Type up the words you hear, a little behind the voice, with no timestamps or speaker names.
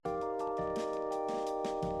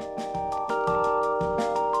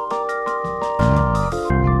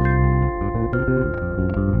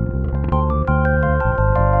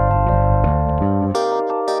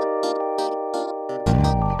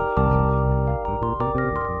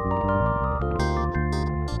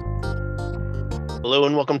Hello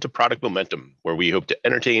and welcome to Product Momentum, where we hope to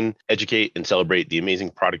entertain, educate, and celebrate the amazing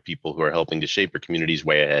product people who are helping to shape our communities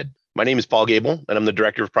way ahead. My name is Paul Gable, and I'm the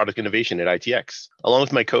Director of Product Innovation at ITX. Along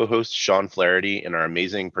with my co-host, Sean Flaherty, and our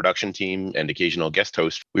amazing production team and occasional guest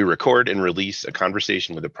host, we record and release a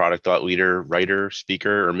conversation with a product thought leader, writer,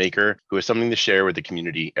 speaker, or maker who has something to share with the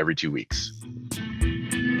community every 2 weeks.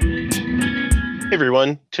 Hey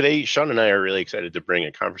everyone, today Sean and I are really excited to bring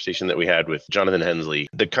a conversation that we had with Jonathan Hensley.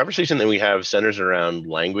 The conversation that we have centers around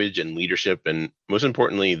language and leadership, and most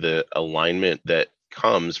importantly, the alignment that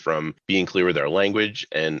comes from being clear with our language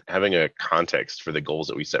and having a context for the goals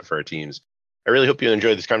that we set for our teams. I really hope you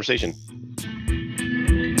enjoy this conversation.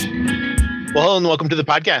 Well, hello and welcome to the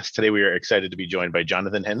podcast. Today, we are excited to be joined by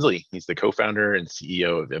Jonathan Hensley. He's the co-founder and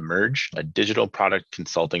CEO of Emerge, a digital product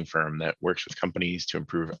consulting firm that works with companies to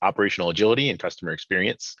improve operational agility and customer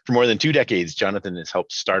experience. For more than 2 decades, Jonathan has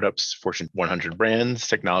helped startups, Fortune 100 brands,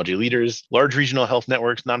 technology leaders, large regional health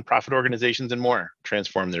networks, nonprofit organizations, and more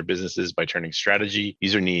transform their businesses by turning strategy,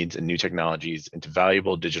 user needs, and new technologies into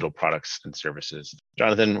valuable digital products and services.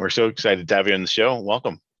 Jonathan, we're so excited to have you on the show.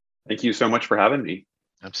 Welcome. Thank you so much for having me.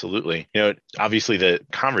 Absolutely. Obviously the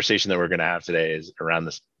conversation that we're going to have today is around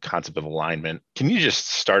this concept of alignment. Can you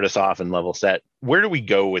just start us off and level set? Where do we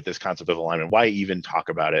go with this concept of alignment? Why even talk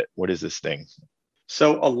about it? What is this thing?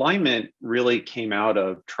 So alignment really came out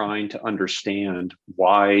of trying to understand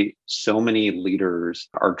why so many leaders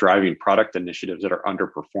are driving product initiatives that are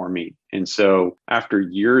underperforming. And so after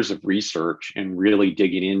years of research and really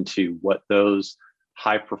digging into what those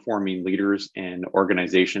high performing leaders and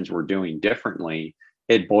organizations were doing differently,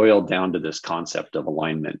 it boiled down to this concept of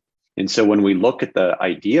alignment. And so when we look at the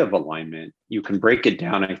idea of alignment, you can break it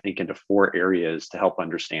down, I think, into 4 areas to help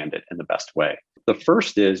understand it in the best way. The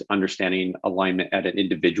first is understanding alignment at an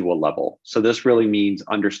individual level. So this really means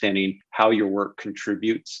understanding how your work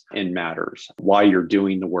contributes and matters, why you're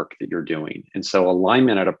doing the work that you're doing. And so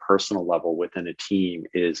alignment at a personal level within a team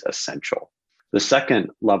is essential. The second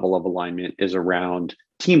level of alignment is around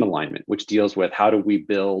team alignment, which deals with how do we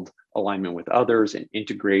build alignment with others and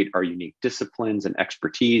integrate our unique disciplines and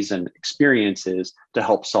expertise and experiences to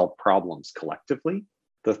help solve problems collectively.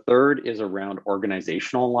 The third is around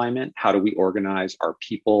organizational alignment. How do we organize our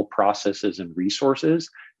people, processes, and resources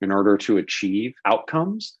in order to achieve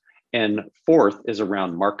outcomes? And fourth is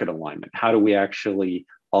around market alignment. How do we actually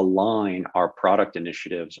align our product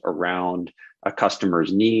initiatives around a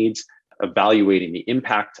customer's needs, evaluating the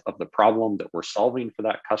impact of the problem that we're solving for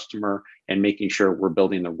that customer, and making sure we're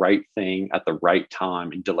building the right thing at the right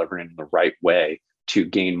time and delivering in the right way to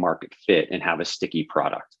gain market fit and have a sticky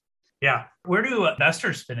product. Yeah. Where do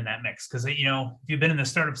investors fit in that mix? Because, if you've been in the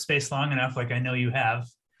startup space long enough, like I know you have,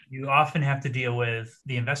 you often have to deal with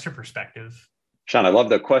the investor perspective. Sean, I love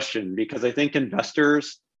the question because I think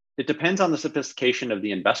investors, it depends on the sophistication of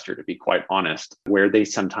the investor, to be quite honest, where they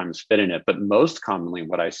sometimes fit in it. But most commonly,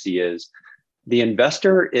 what I see is the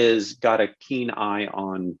investor is got a keen eye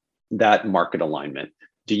on that market alignment.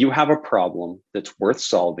 Do you have a problem that's worth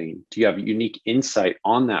solving? Do you have unique insight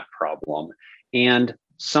on that problem? And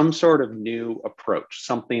some sort of new approach,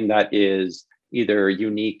 something that is either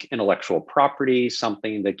unique intellectual property,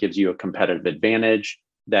 something that gives you a competitive advantage,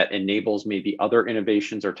 that enables maybe other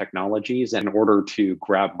innovations or technologies in order to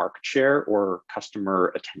grab market share or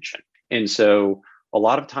customer attention. And so a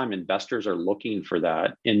lot of time investors are looking for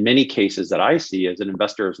that. In many cases that I see as an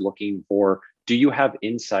investor is looking for, do you have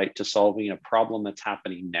insight to solving a problem that's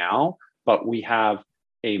happening now, but we have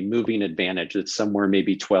a moving advantage that's somewhere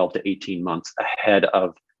maybe 12 to 18 months ahead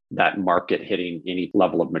of that market hitting any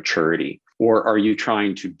level of maturity? Or are you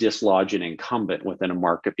trying to dislodge an incumbent within a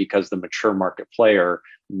market because the mature market player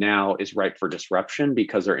now is ripe for disruption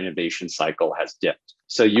because their innovation cycle has dipped?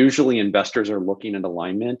 So usually investors are looking at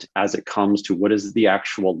alignment as it comes to what is the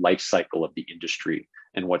actual life cycle of the industry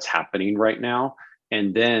and what's happening right now.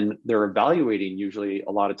 And then they're evaluating usually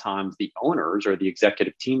a lot of times the owners or the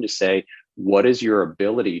executive team to say, what is your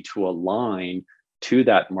ability to align to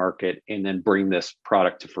that market and then bring this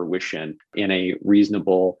product to fruition in a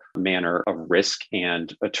reasonable manner of risk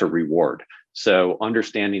and to reward? So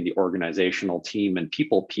understanding the organizational team and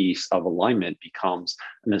people piece of alignment becomes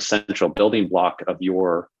an essential building block of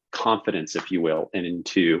your confidence, if you will, and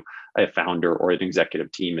into a founder or an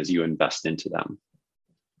executive team as you invest into them.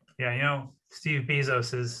 Yeah, Steve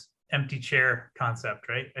Bezos's empty chair concept,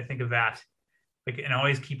 right? I think of that, and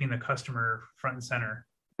always keeping the customer front and center.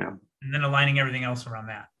 Yeah. And then aligning everything else around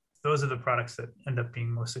that. Those are the products that end up being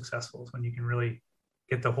most successful, is when you can really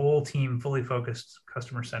get the whole team fully focused,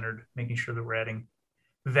 customer-centered, making sure that we're adding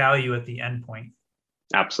value at the end point.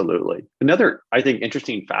 Absolutely. Another, I think,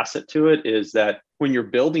 interesting facet to it is that when you're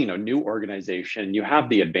building a new organization, you have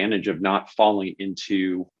the advantage of not falling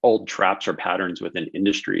into old traps or patterns within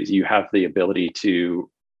industries. You have the ability to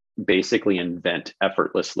basically invent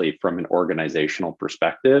effortlessly from an organizational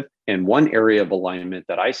perspective. And one area of alignment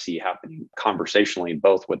that I see happening conversationally,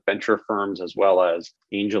 both with venture firms as well as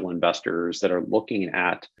angel investors that are looking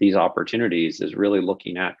at these opportunities, is really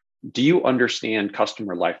looking at, do you understand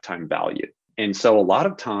customer lifetime value? And so a lot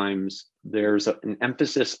of times there's an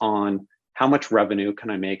emphasis on how much revenue can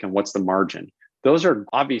I make and what's the margin? Those are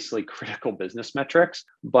obviously critical business metrics,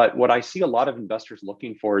 but what I see a lot of investors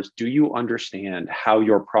looking for is, do you understand how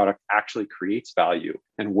your product actually creates value,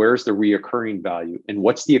 and where's the reoccurring value, and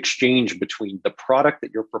what's the exchange between the product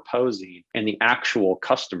that you're proposing and the actual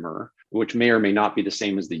customer, which may or may not be the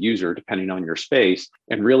same as the user depending on your space,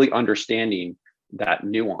 and really understanding that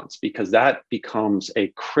nuance, because that becomes a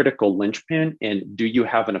critical linchpin. And do you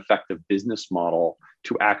have an effective business model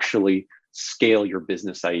to actually scale your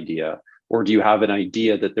business idea? Or do you have an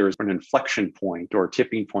idea that there's an inflection point or a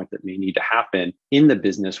tipping point that may need to happen in the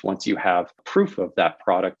business once you have proof of that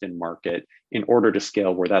product and market in order to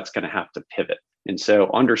scale, where that's going to have to pivot? And so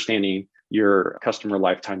understanding your customer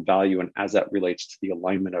lifetime value and as that relates to the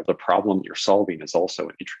alignment of the problem you're solving is also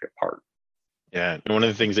an intricate part. Yeah. And one of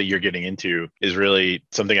the things that you're getting into is really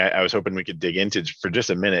something I was hoping we could dig into for just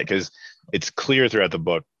a minute, because it's clear throughout the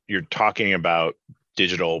book, you're talking about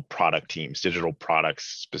digital product teams, digital products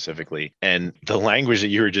specifically. And the language that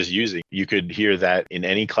you were just using, you could hear that in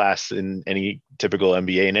any class, in any typical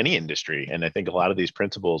MBA, in any industry. And I think a lot of these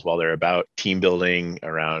principles, while they're about team building,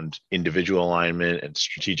 around individual alignment and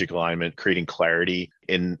strategic alignment, creating clarity,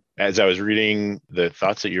 and as I was reading, the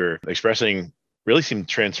thoughts that you're expressing really seem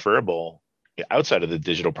transferable outside of the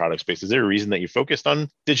digital product space. Is there a reason that you focused on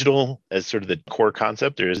digital as sort of the core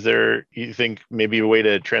concept, or is there, you think, maybe a way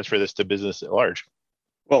to transfer this to business at large?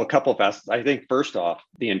 Well, a couple of facets. I think first off,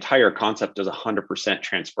 the entire concept is 100%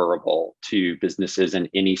 transferable to businesses in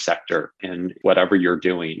any sector and whatever you're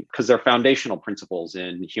doing, because they're foundational principles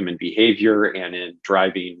in human behavior and in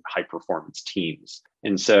driving high performance teams.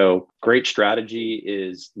 And so great strategy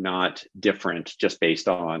is not different just based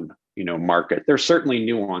on, market. There's certainly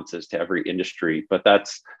nuances to every industry, but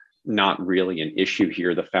that's not really an issue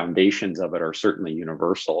here. The foundations of it are certainly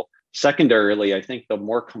universal. Secondarily, I think the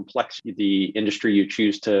more complex the industry you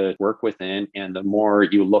choose to work within, and the more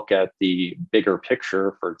you look at the bigger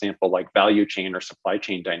picture, for example, like value chain or supply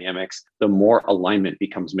chain dynamics, the more alignment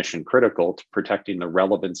becomes mission critical to protecting the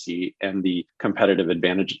relevancy and the competitive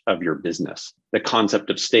advantage of your business. The concept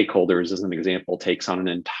of stakeholders, as an example, takes on an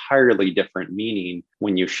entirely different meaning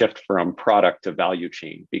when you shift from product to value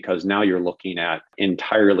chain, because now you're looking at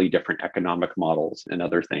entirely different economic models and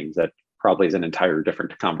other things that probably is an entire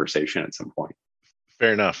different conversation at some point.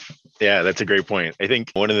 Fair enough. Yeah, that's a great point. I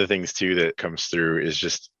think one of the things too that comes through is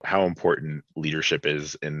just how important leadership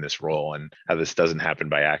is in this role and how this doesn't happen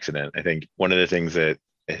by accident. I think one of the things that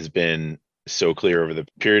has been so clear over the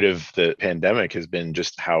period of the pandemic has been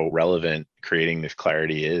just how relevant creating this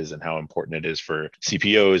clarity is, and how important it is for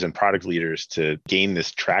CPOs and product leaders to gain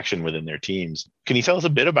this traction within their teams. Can you tell us a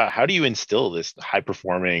bit about how do you instill this high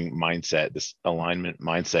performing mindset, this alignment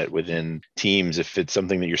mindset within teams, if it's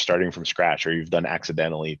something that you're starting from scratch or you've done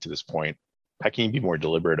accidentally to this point? How can you be more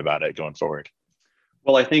deliberate about it going forward?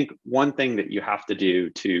 Well, I think one thing that you have to do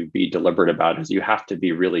to be deliberate about is you have to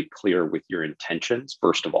be really clear with your intentions,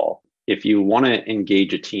 first of all. If you want to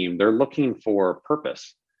engage a team, they're looking for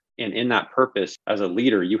purpose. And in that purpose, as a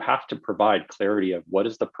leader, you have to provide clarity of what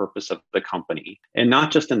is the purpose of the company. And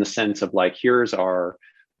not just in the sense of like, here's our,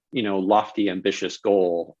 lofty, ambitious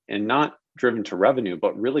goal, and not driven to revenue,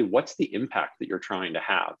 but really what's the impact that you're trying to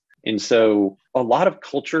have. And so a lot of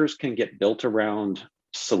cultures can get built around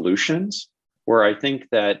solutions, where I think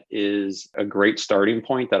that is a great starting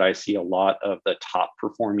point that I see a lot of the top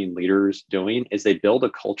performing leaders doing, is they build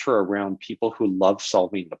a culture around people who love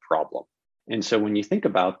solving the problem. And so when you think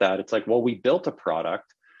about that, it's like, well, we built a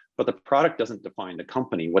product, but the product doesn't define the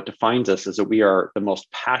company. What defines us is that we are the most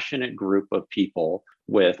passionate group of people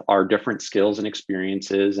with our different skills and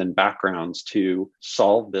experiences and backgrounds to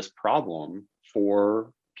solve this problem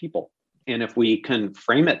for people. And if we can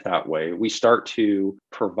frame it that way, we start to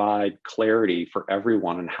provide clarity for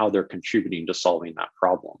everyone on how they're contributing to solving that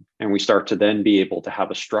problem. And we start to then be able to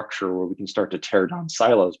have a structure where we can start to tear down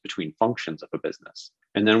silos between functions of a business.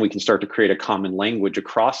 And then we can start to create a common language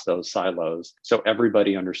across those silos, so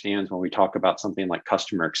everybody understands when we talk about something like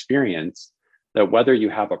customer experience, that whether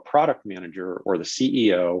you have a product manager or the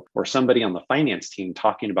CEO or somebody on the finance team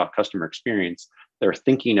talking about customer experience, they're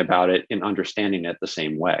thinking about it and understanding it the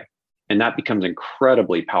same way. And that becomes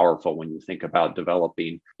incredibly powerful when you think about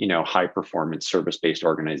developing, high performance service-based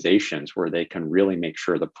organizations where they can really make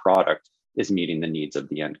sure the product is meeting the needs of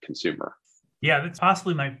the end consumer. Yeah, that's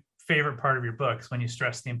possibly my favorite part of your books when you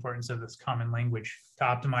stress the importance of this common language to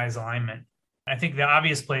optimize alignment. I think the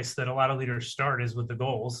obvious place that a lot of leaders start is with the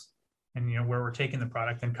goals and where we're taking the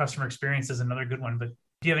product, and customer experience is another good one. But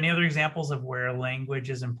do you have any other examples of where language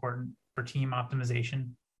is important for team optimization?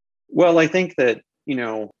 Well, I think that,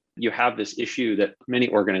 you have this issue that many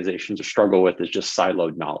organizations struggle with is just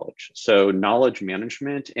siloed knowledge. So knowledge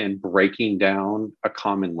management and breaking down a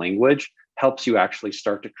common language helps you actually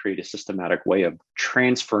start to create a systematic way of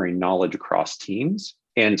transferring knowledge across teams,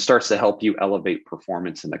 and starts to help you elevate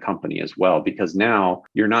performance in the company as well, because now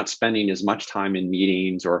you're not spending as much time in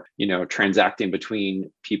meetings or, transacting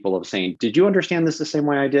between people of saying, did you understand this the same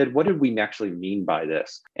way I did? What did we actually mean by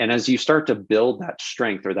this? And as you start to build that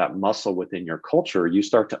strength or that muscle within your culture, you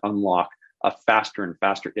start to unlock a faster and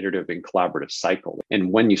faster iterative and collaborative cycle.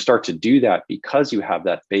 And when you start to do that, because you have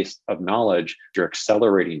that base of knowledge, you're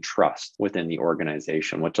accelerating trust within the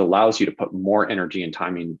organization, which allows you to put more energy and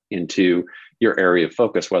timing into your area of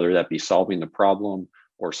focus, whether that be solving the problem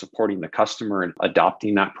or supporting the customer and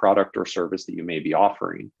adopting that product or service that you may be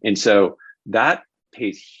offering. And so that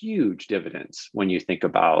pays huge dividends when you think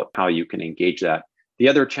about how you can engage that. The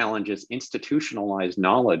other challenge is institutionalized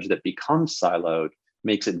knowledge that becomes siloed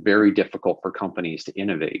makes it very difficult for companies to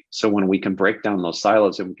innovate. So when we can break down those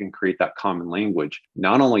silos and we can create that common language,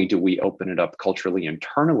 not only do we open it up culturally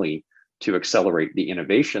internally to accelerate the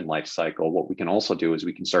innovation life cycle, what we can also do is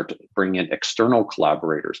we can start to bring in external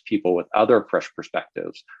collaborators, people with other fresh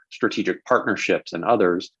perspectives, strategic partnerships, and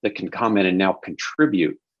others that can come in and now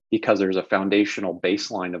contribute because there's a foundational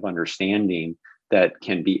baseline of understanding that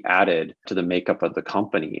can be added to the makeup of the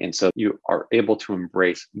company. And so you are able to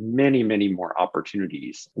embrace many, many more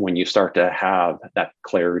opportunities when you start to have that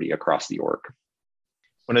clarity across the org.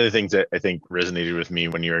 One of the things that I think resonated with me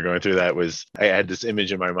when you were going through that was I had this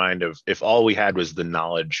image in my mind of if all we had was the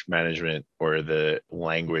knowledge management or the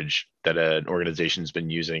language that an organization's been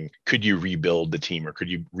using, could you rebuild the team or could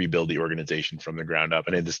you rebuild the organization from the ground up?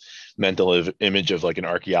 And I had this mental image of like an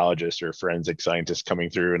archaeologist or a forensic scientist coming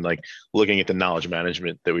through and like looking at the knowledge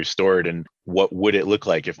management that we've stored and what would it look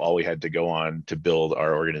like if all we had to go on to build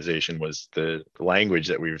our organization was the language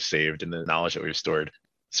that we've saved and the knowledge that we've stored.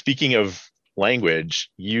 Speaking of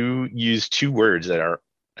language, you use two words that are,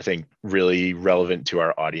 I think, really relevant to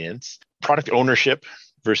our audience: product ownership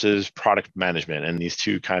versus product management. And these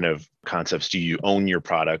two kind of concepts, do you own your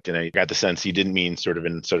product? And I got the sense you didn't mean sort of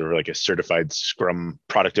like a certified Scrum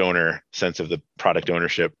product owner sense of the product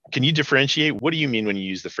ownership. Can you differentiate? What do you mean when you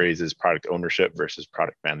use the phrases product ownership versus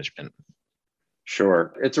product management?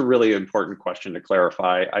 Sure. It's a really important question to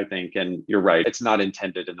clarify, I think. And you're right, it's not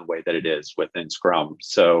intended in the way that it is within Scrum.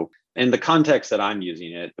 So in the context that I'm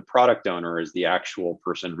using it, the product owner is the actual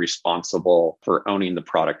person responsible for owning the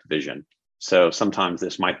product vision. So sometimes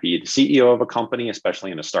this might be the CEO of a company,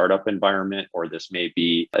 especially in a startup environment, or this may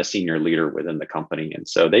be a senior leader within the company. And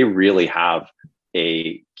so they really have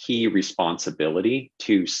a key responsibility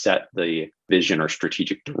to set the vision or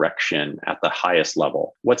strategic direction at the highest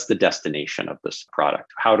level. What's the destination of this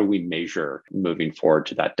product? How do we measure moving forward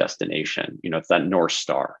to that destination? It's that North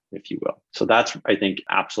Star, if you will. So that's, I think,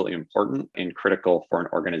 absolutely important and critical for an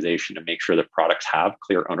organization to make sure that products have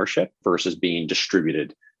clear ownership versus being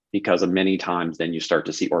distributed, because of many times then you start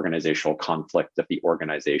to see organizational conflict if the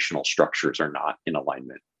organizational structures are not in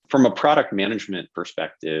alignment. From a product management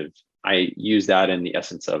perspective, I use that in the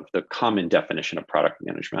essence of the common definition of product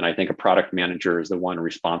management. I think a product manager is the one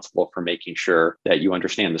responsible for making sure that you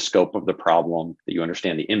understand the scope of the problem, that you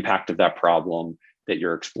understand the impact of that problem, that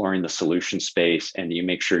you're exploring the solution space, and you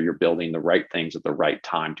make sure you're building the right things at the right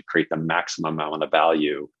time to create the maximum amount of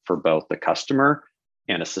value for both the customer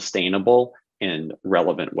and a sustainable and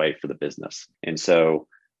relevant way for the business. And so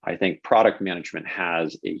I think product management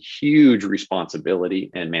has a huge responsibility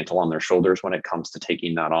and mantle on their shoulders when it comes to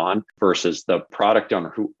taking that on, versus the product owner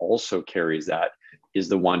who also carries that is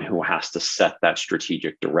the one who has to set that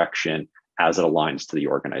strategic direction as it aligns to the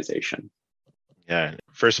organization. Yeah.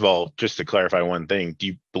 First of all, just to clarify one thing, do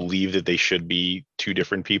you believe that they should be two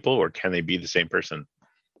different people or can they be the same person?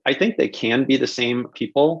 I think they can be the same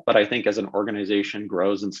people, but I think as an organization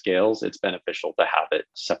grows and scales, it's beneficial to have it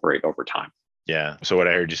separate over time. Yeah. So what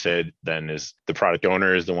I heard you say then is the product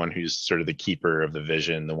owner is the one who's sort of the keeper of the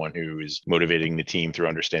vision, the one who is motivating the team through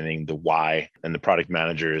understanding the why. And the product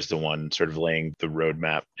manager is the one sort of laying the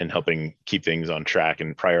roadmap and helping keep things on track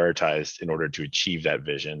and prioritized in order to achieve that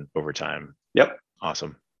vision over time. Yep.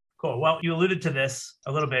 Awesome. Cool. Well, you alluded to this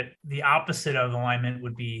a little bit. The opposite of alignment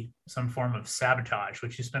would be some form of sabotage,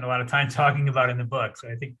 which you spend a lot of time talking about in the book. So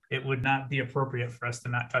I think it would not be appropriate for us to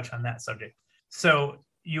not touch on that subject. So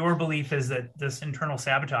your belief is that this internal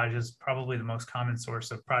sabotage is probably the most common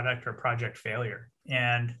source of product or project failure.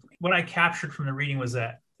 And what I captured from the reading was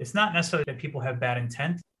that it's not necessarily that people have bad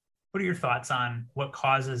intent. What are your thoughts on what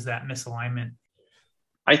causes that misalignment?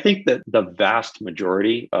 I think that the vast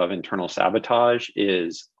majority of internal sabotage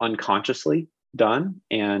is unconsciously done,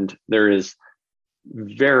 and there is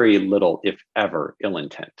very little, if ever, ill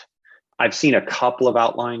intent. I've seen a couple of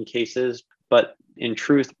outlying cases, but in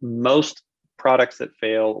truth, most products that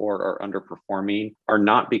fail or are underperforming are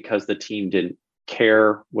not because the team didn't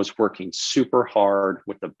care, was working super hard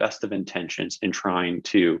with the best of intentions in trying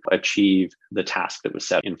to achieve the task that was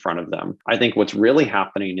set in front of them. I think what's really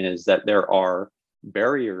happening is that there are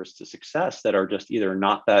barriers to success that are just either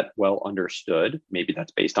not that well understood. Maybe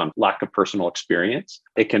that's based on lack of personal experience.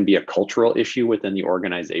 It can be a cultural issue within the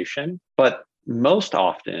organization, but most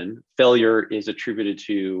often failure is attributed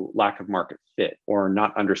to lack of market fit or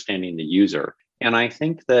not understanding the user. And I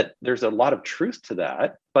think that there's a lot of truth to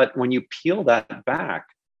that. But when you peel that back,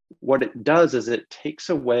 what it does is it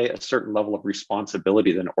takes away a certain level of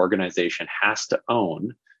responsibility that an organization has to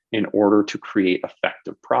own in order to create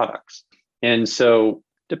effective products. And so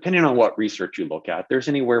depending on what research you look at, there's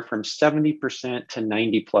anywhere from 70% to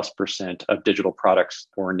 90+% of digital products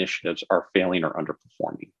or initiatives are failing or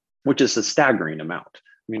underperforming, which is a staggering amount.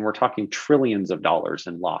 I mean, we're talking trillions of dollars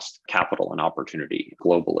in lost capital and opportunity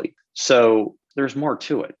globally. So there's more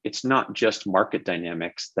to it. It's not just market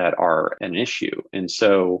dynamics that are an issue. And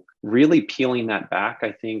so really peeling that back,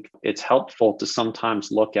 I think it's helpful to sometimes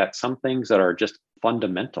look at some things that are just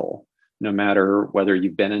fundamental, no matter whether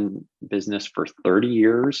you've been in business for 30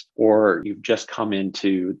 years or you've just come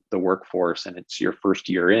into the workforce and it's your first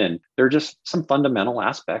year in. There are just some fundamental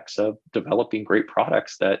aspects of developing great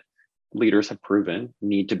products that leaders have proven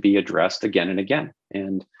need to be addressed again and again.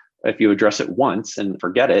 And if you address it once and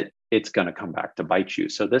forget it, it's going to come back to bite you.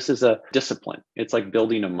 So this is a discipline. It's like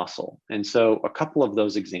building a muscle. And so a couple of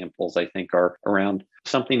those examples, I think, are around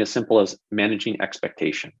something as simple as managing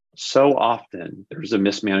expectation. So often there's a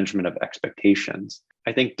mismanagement of expectations.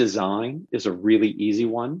 I think design is a really easy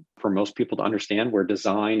one for most people to understand, where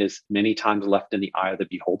design is many times left in the eye of the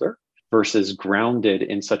beholder versus grounded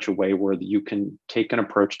in such a way where you can take an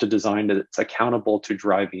approach to design that's accountable to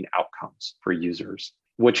driving outcomes for users,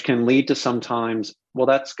 which can lead to sometimes, well,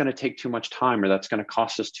 that's going to take too much time or that's going to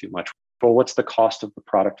cost us too much. Well, what's the cost of the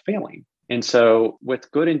product failing? And so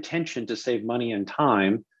with good intention to save money and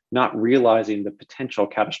time, not realizing the potential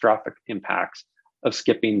catastrophic impacts of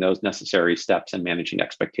skipping those necessary steps and managing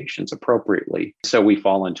expectations appropriately. So we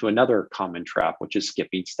fall into another common trap, which is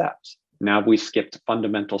skipping steps. Now we skipped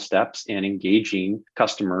fundamental steps and engaging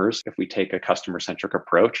customers, if we take a customer-centric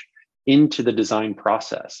approach, into the design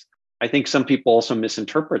process. I think some people also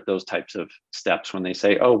misinterpret those types of steps when they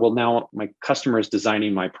say, oh, well, now my customer is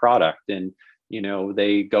designing my product. And,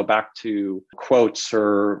 they go back to quotes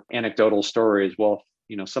or anecdotal stories. Well,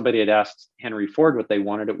 somebody had asked Henry Ford what they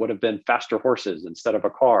wanted, it would have been faster horses instead of a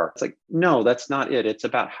car. It's like, no, that's not it. It's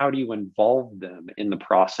about how do you involve them in the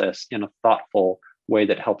process in a thoughtful way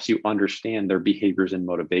that helps you understand their behaviors and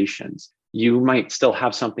motivations. You might still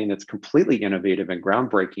have something that's completely innovative and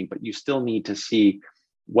groundbreaking, but you still need to see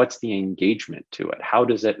what's the engagement to it. How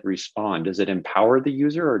does it respond? Does it empower the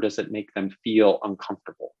user or does it make them feel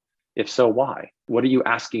uncomfortable? If so, why? What are you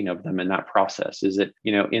asking of them in that process? Is it,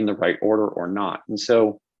 in the right order or not? And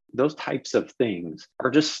so those types of things are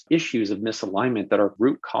just issues of misalignment that are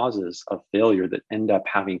root causes of failure that end up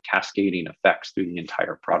having cascading effects through the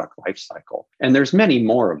entire product lifecycle. And there's many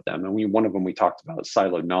more of them. And one of them we talked about is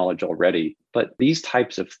siloed knowledge already. But these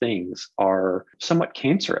types of things are somewhat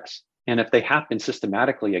cancerous. And if they happen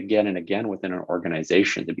systematically again and again within an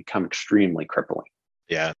organization, they become extremely crippling.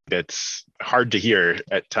 Yeah, that's hard to hear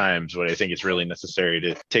at times, but I think it's really necessary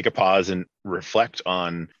to take a pause and reflect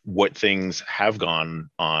on what things have gone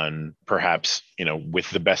on, perhaps, with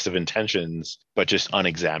the best of intentions, but just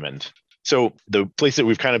unexamined. So the place that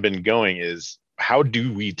we've kind of been going is, how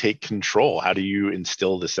do we take control? How do you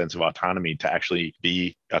instill this sense of autonomy to actually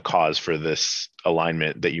be a cause for this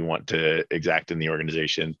alignment that you want to exact in the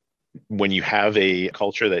organization? When you have a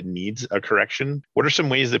culture that needs a correction, what are some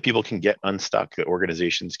ways that people can get unstuck, that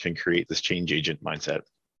organizations can create this change agent mindset?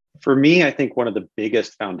 For me, I think one of the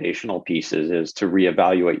biggest foundational pieces is to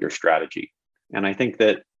reevaluate your strategy. And I think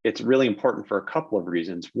that it's really important for a couple of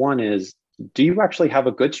reasons. One is, do you actually have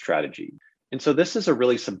a good strategy? And so this is a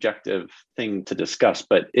really subjective thing to discuss,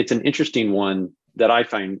 but it's an interesting one that I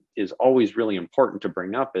find is always really important to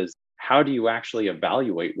bring up is how do you actually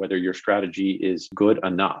evaluate whether your strategy is good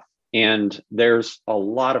enough? And there's a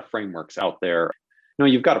lot of frameworks out there.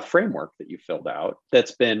 You've got a framework that you filled out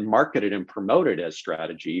that's been marketed and promoted as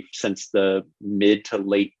strategy since the mid to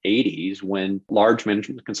late 80s, when large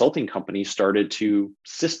management consulting companies started to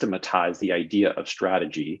systematize the idea of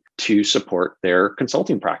strategy to support their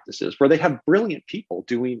consulting practices, where they have brilliant people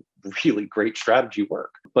doing really great strategy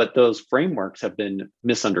work. But those frameworks have been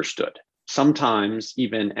misunderstood. Sometimes,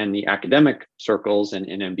 even in the academic circles and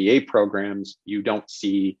in MBA programs, you don't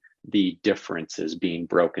see the differences being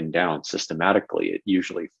broken down systematically. It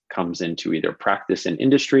usually comes into either practice in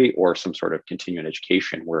industry or some sort of continuing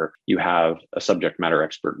education where you have a subject matter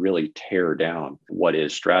expert really tear down what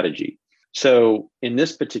is strategy. So in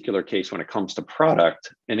this particular case, when it comes to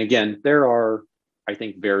product, and again, there are, I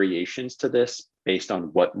think, variations to this based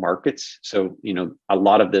on what markets. So, a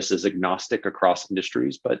lot of this is agnostic across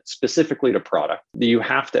industries, but specifically to product, you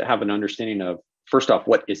have to have an understanding of, first off,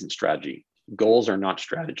 what isn't strategy? Goals are not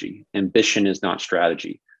strategy. Ambition is not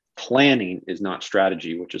strategy. Planning is not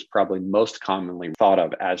strategy, which is probably most commonly thought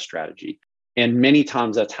of as strategy. And many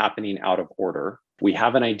times that's happening out of order. We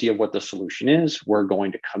have an idea of what the solution is. We're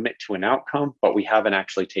going to commit to an outcome, but we haven't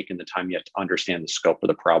actually taken the time yet to understand the scope of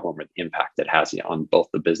the problem or the impact it has on both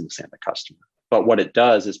the business and the customer. But what it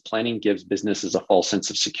does is planning gives businesses a false sense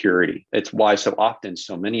of security. It's why so often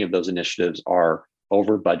so many of those initiatives are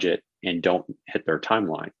over budget and don't hit their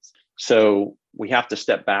timelines. So we have to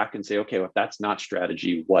step back and say, okay, well, if that's not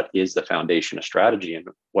strategy, what is the foundation of strategy? And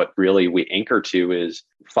what really we anchor to is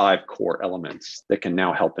 5 core elements that can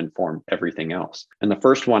now help inform everything else. And the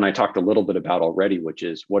first one I talked a little bit about already, which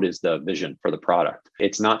is what is the vision for the product?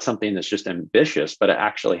 It's not something that's just ambitious, but it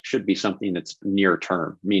actually should be something that's near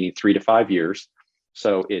term, meaning 3 to 5 years.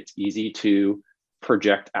 So it's easy to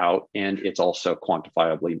project out, and it's also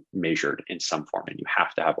quantifiably measured in some form, and you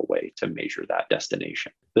have to have a way to measure that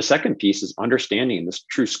destination. The second piece is understanding the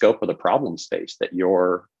true scope of the problem space that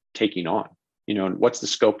you're taking on. What's the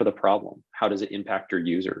scope of the problem? How does it impact your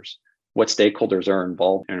users? What stakeholders are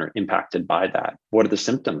involved and are impacted by that? What are the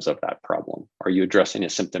symptoms of that problem? Are you addressing a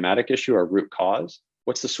symptomatic issue or root cause?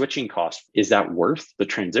 What's the switching cost? Is that worth the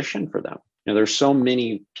transition for them? There's so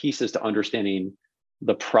many pieces to understanding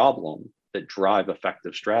the problem that drive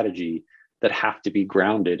effective strategy that have to be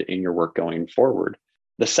grounded in your work going forward.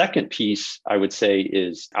 The second piece, I would say,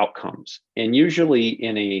 is outcomes. And usually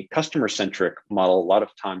in a customer-centric model, a lot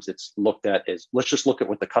of times it's looked at as, let's just look at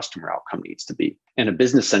what the customer outcome needs to be. In a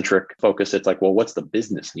business-centric focus, it's like, well, what's the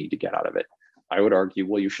business need to get out of it? I would argue,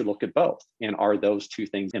 well, you should look at both. And are those two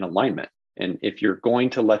things in alignment? And if you're going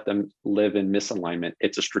to let them live in misalignment,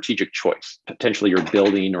 it's a strategic choice. Potentially you're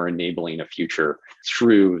building or enabling a future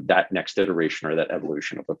through that next iteration or that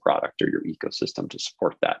evolution of the product or your ecosystem to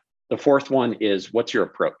support that. The fourth one is, what's your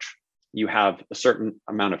approach? You have a certain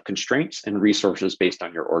amount of constraints and resources based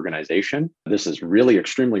on your organization. This is really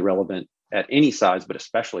extremely relevant at any size, but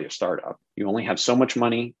especially a startup. You only have so much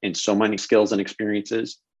money and so many skills and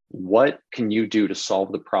experiences. What can you do to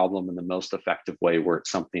solve the problem in the most effective way where it's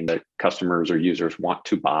something that customers or users want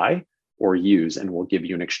to buy or use and will give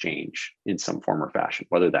you an exchange in some form or fashion,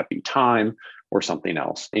 whether that be time or something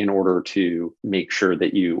else, in order to make sure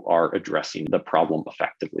that you are addressing the problem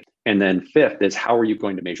effectively. And then fifth is, how are you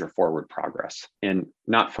going to measure forward progress? And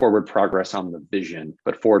not forward progress on the vision,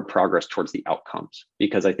 but forward progress towards the outcomes.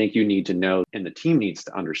 Because I think you need to know, and the team needs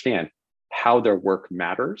to understand, how their work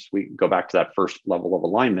matters. We go back to that first level of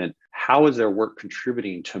alignment. How is their work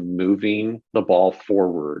contributing to moving the ball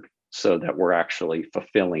forward so that we're actually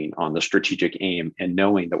fulfilling on the strategic aim and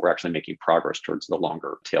knowing that we're actually making progress towards the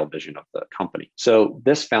longer tail vision of the company? So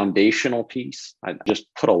this foundational piece, I just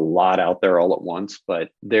put a lot out there all at once,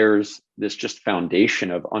 but there's this just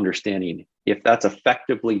foundation of understanding, if that's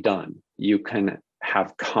effectively done, you can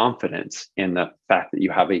have confidence in the fact that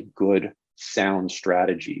you have a good, sound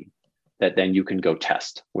strategy that then you can go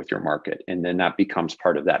test with your market. And then that becomes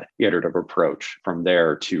part of that iterative approach from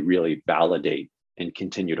there to really validate and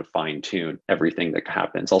continue to fine tune everything that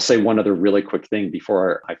happens. I'll say one other really quick thing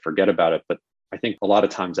before I forget about it, but I think a lot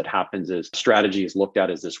of times that happens is strategy is looked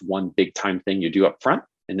at as this one big time thing you do up front,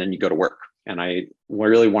 and then you go to work. And I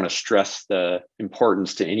really want to stress the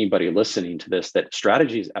importance to anybody listening to this, that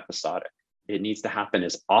strategy is episodic. It needs to happen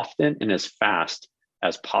as often and as fast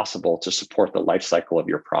as possible to support the life cycle of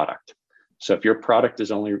your product. So if your product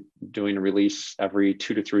is only doing a release every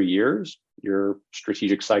 2 to 3 years, your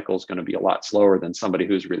strategic cycle is going to be a lot slower than somebody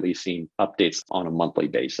who's releasing updates on a monthly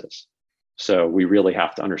basis. So we really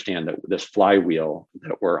have to understand that this flywheel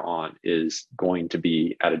that we're on is going to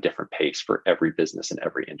be at a different pace for every business in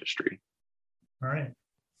every industry. All right.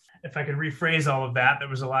 If I could rephrase all of that, there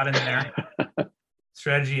was a lot in there.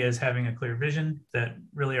 Strategy is having a clear vision that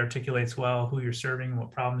really articulates well who you're serving,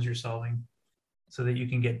 what problems you're solving, so that you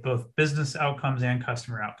can get both business outcomes and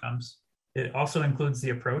customer outcomes. It also includes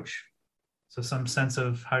the approach, so some sense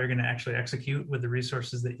of how you're going to actually execute with the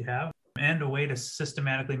resources that you have, and a way to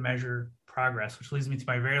systematically measure progress, which leads me to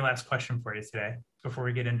my very last question for you today before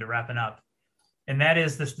we get into wrapping up. And that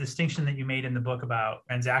is this distinction that you made in the book about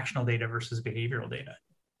transactional data versus behavioral data.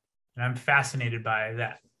 And I'm fascinated by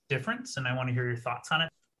that difference, and I want to hear your thoughts on it.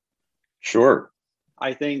 Sure.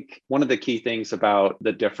 I think one of the key things about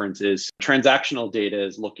the difference is transactional data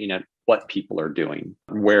is looking at what people are doing,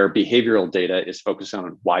 where behavioral data is focused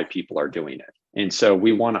on why people are doing it. And so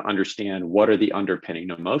we want to understand what are the underpinning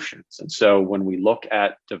emotions. And so when we look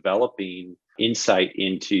at developing insight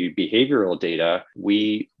into behavioral data,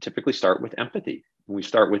 we typically start with empathy. We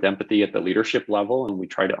start with empathy at the leadership level, and we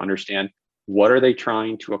try to understand what are they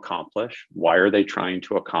trying to accomplish? Why are they trying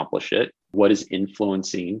to accomplish it? What is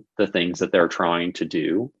influencing the things that they're trying to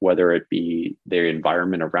do, whether it be their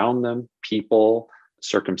environment around them, people,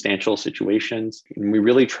 circumstantial situations. And we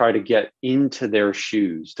really try to get into their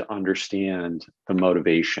shoes to understand the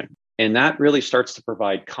motivation. And that really starts to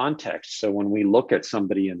provide context. So when we look at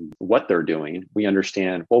somebody and what they're doing, we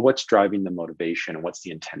understand, well, what's driving the motivation and what's the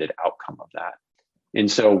intended outcome of that? And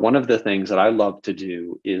so one of the things that I love to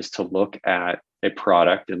do is to look at a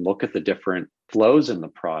product and look at the different flows in the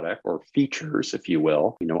product, or features, if you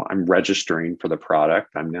will. I'm registering for the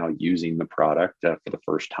product. I'm now using the product for the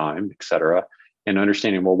first time, et cetera, and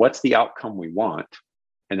understanding, well, what's the outcome we want?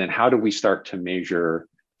 And then how do we start to measure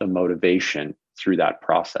the motivation through that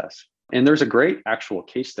process? And there's a great actual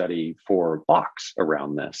case study for Box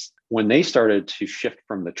around this. When they started to shift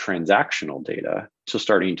from the transactional data to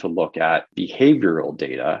starting to look at behavioral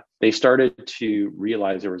data, they started to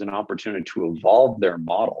realize there was an opportunity to evolve their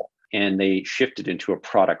model. And they shifted into a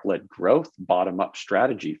product-led growth, bottom-up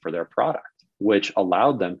strategy for their product, which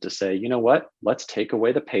allowed them to say, you know what, let's take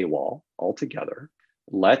away the paywall altogether.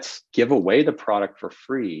 Let's give away the product for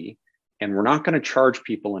free. And we're not going to charge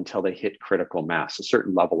people until they hit critical mass, a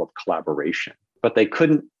certain level of collaboration. But they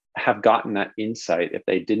couldn't have gotten that insight if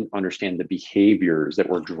they didn't understand the behaviors that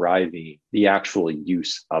were driving the actual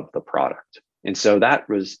use of the product. And so that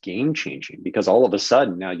was game changing, because all of a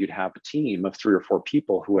sudden now you'd have a team of 3 or 4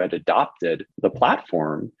 people who had adopted the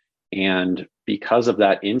platform. And because of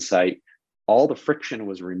that insight, all the friction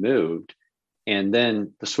was removed. And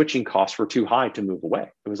then the switching costs were too high to move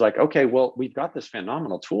away. It was like, okay, well, we've got this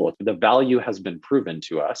phenomenal tool. The value has been proven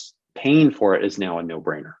to us. Paying for it is now a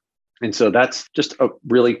no-brainer. And so that's just a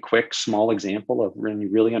really quick, small example of when you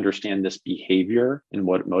really understand this behavior and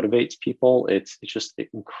what motivates people. It's just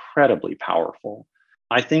incredibly powerful.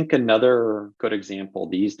 I think another good example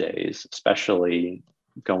these days, especially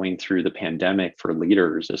going through the pandemic for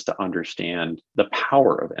leaders, is to understand the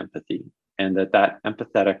power of empathy, and that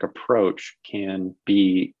empathetic approach can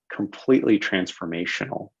be completely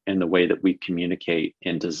transformational in the way that we communicate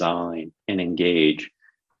and design and engage.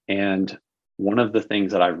 And one of the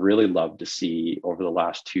things that I've really loved to see over the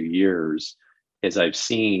last 2 years is I've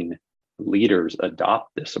seen leaders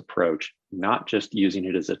adopt this approach, not just using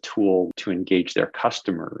it as a tool to engage their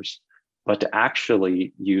customers, but to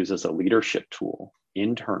actually use as a leadership tool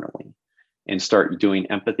internally, and start doing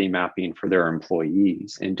empathy mapping for their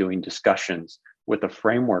employees and doing discussions with a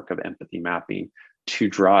framework of empathy mapping to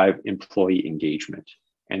drive employee engagement.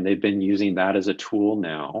 And they've been using that as a tool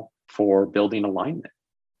now for building alignment.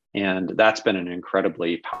 And that's been an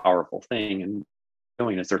incredibly powerful thing. And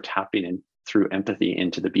doing is they're tapping in through empathy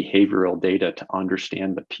into the behavioral data to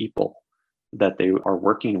understand the people that they are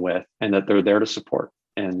working with and that they're there to support.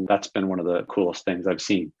 And that's been one of the coolest things I've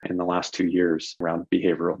seen in the last 2 years around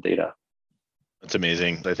behavioral data. That's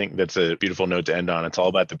amazing. I think that's a beautiful note to end on. It's all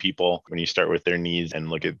about the people. When you start with their needs and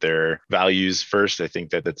look at their values first, I think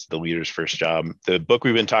that that's the leader's first job. The book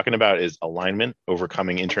we've been talking about is Alignment: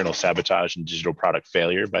 Overcoming Internal Sabotage and Digital Product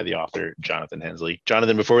Failure by the author, Jonathan Hensley.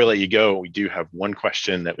 Jonathan, before we let you go, we do have one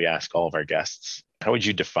question that we ask all of our guests. How would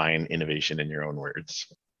you define innovation in your own words?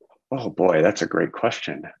 Oh boy, that's a great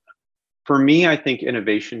question. For me, I think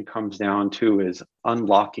innovation comes down to is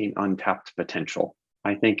unlocking untapped potential.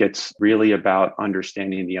 I think it's really about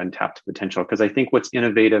understanding the untapped potential, because I think what's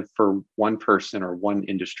innovative for one person or one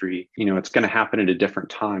industry, it's going to happen at a different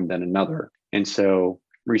time than another. And so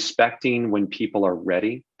respecting when people are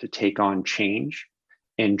ready to take on change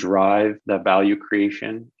and drive the value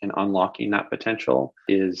creation and unlocking that potential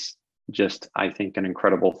is just, I think, an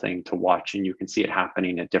incredible thing to watch. And you can see it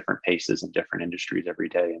happening at different paces in different industries every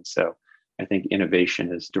day. And so I think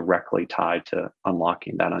innovation is directly tied to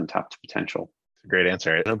unlocking that untapped potential. It's a great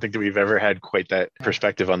answer. I don't think that we've ever had quite that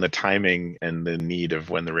perspective on the timing and the need of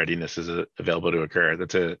when the readiness is available to occur.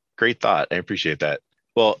 That's a great thought. I appreciate that.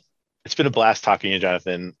 Well, it's been a blast talking to you,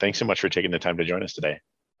 Jonathan. Thanks so much for taking the time to join us today.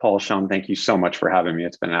 Paul, Sean, thank you so much for having me.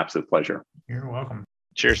 It's been an absolute pleasure. You're welcome.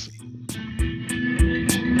 Cheers.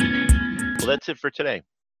 Well, that's it for today.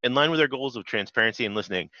 In line with our goals of transparency and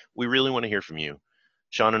listening, we really want to hear from you.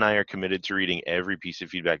 Sean and I are committed to reading every piece of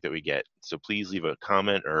feedback that we get, so please leave a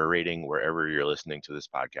comment or a rating wherever you're listening to this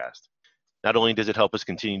podcast. Not only does it help us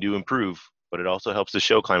continue to improve, but it also helps the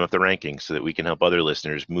show climb up the rankings so that we can help other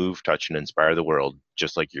listeners move, touch, and inspire the world,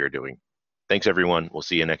 just like you're doing. Thanks, everyone. We'll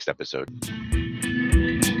see you next episode.